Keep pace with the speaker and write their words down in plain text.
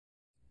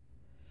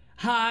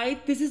Hi,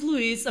 this is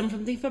Luiz. I'm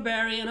from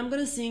February and I'm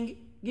gonna sing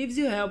Gives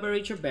You Hell by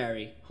Richard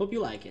Berry. Hope you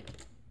like it.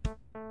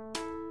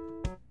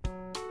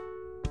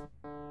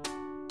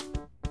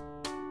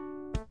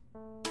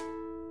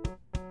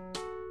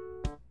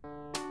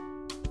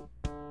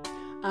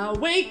 I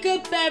wake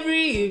up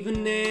every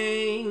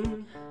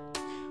evening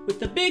with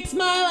a big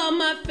smile on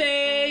my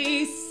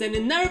face, and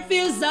it never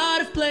feels out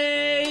of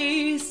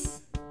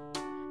place.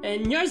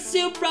 And you're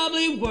still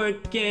probably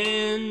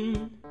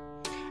working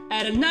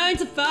at a 9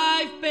 to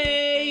 5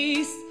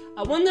 pace.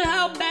 I wonder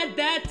how bad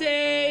that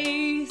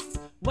tastes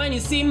when you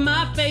see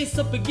my face.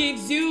 Hope it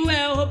gives you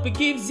hell, hope it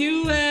gives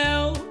you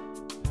hell.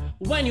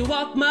 When you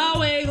walk my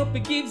way, hope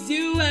it gives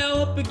you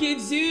hell, hope it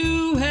gives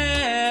you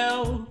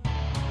hell.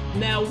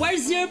 Now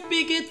where's your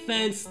picket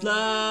fence,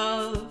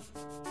 love?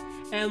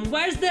 And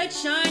where's that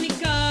shiny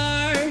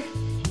car?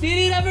 Did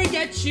it ever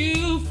get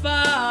you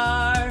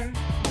far?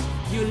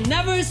 You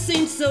never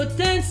seemed so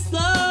tense,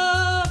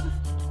 love.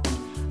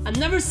 I've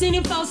never seen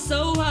you fall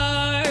so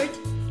hard.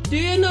 Do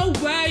you know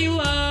where you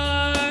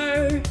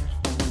are?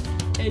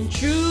 And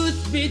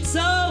truth be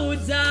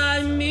told,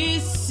 I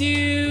miss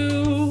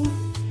you.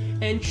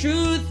 And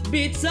truth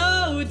be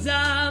told,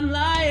 I'm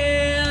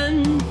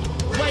lying.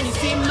 When you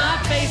see my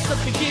face,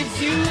 hope it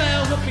gives you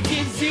hell, hope it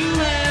gives you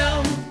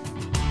hell.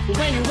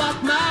 When you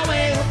walk my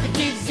way, hope it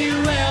gives you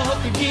hell,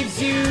 hope it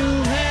gives you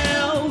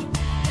hell.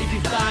 If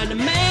you find a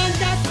man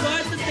that's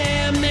worth a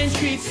damn and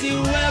treats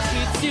you well,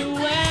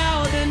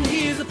 then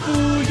he's a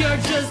fool, you're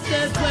just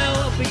as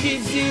well. Hope it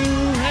gives you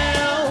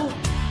hell,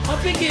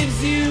 hope it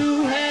gives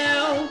you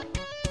hell.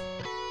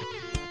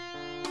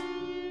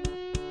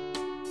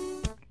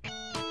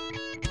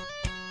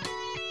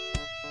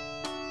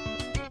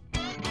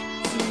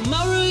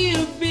 Tomorrow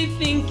you'll be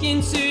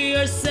thinking to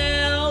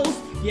yourself,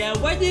 yeah,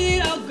 where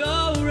did it all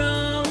go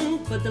wrong?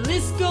 But the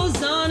list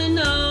goes on and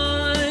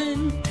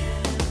on.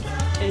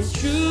 And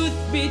truth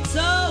be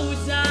told,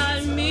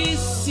 I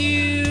miss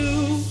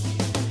you.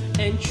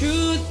 And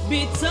truth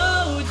be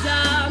told,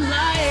 I'm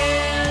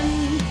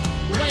lying.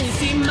 When you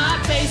see my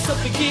face,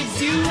 hope it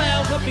gives you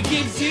hell, hope it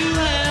gives you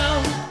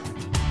hell.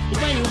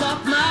 When you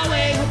walk my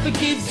way, hope it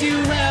gives you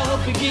hell,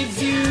 hope it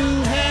gives you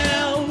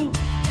hell.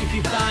 If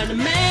you find a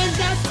man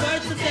that's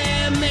worth a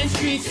damn and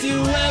treats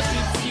you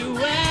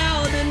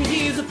well, then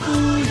he's a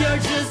fool, you're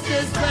just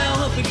as well.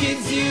 Hope it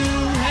gives you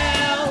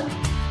hell.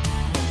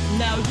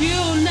 Now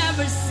you'll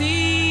never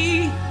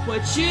see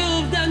what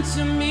you've done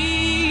to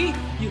me.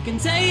 You can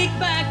take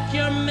back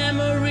your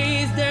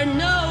memories, they're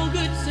no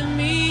good to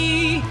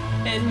me.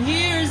 And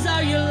here's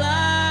all your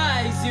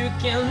lies. You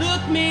can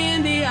look me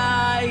in the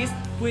eyes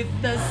with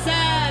the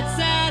sad,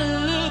 sad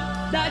look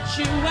that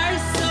you wear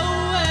so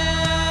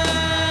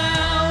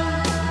well.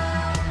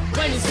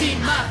 When you see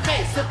my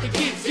face, hope it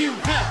gives you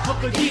hell,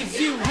 hope it gives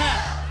you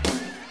hell.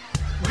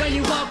 When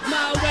you walk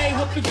my way,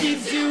 hope it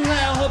gives you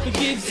hell, hope it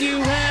gives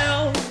you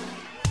hell.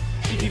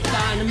 If you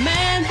find a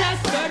man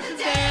that's worth a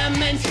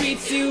damn and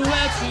treats you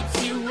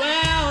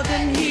well,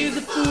 then he's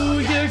a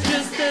fool, you're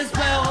just as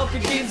well. Hope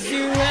it gives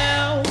you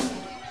hell.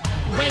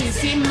 When you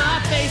see my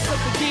face, hope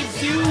it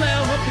gives you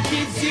hell, hope it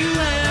gives you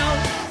hell.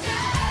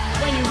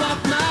 When you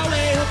walk my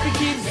way, hope it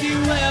gives you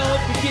hell,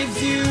 hope it gives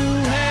you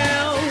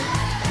hell.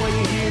 When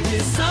you hear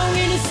this song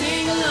and you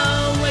sing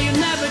along, well, you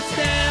never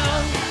tell,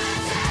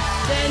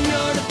 then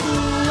you're the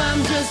fool,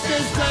 I'm just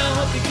as well.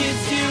 Hope it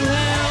gives you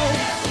hell.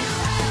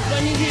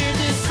 When you hear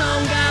this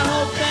song, I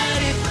hope that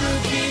it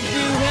will give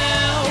you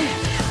hell.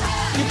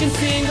 You can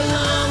sing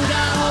along,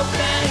 I hope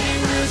that it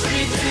will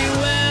treat you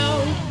well.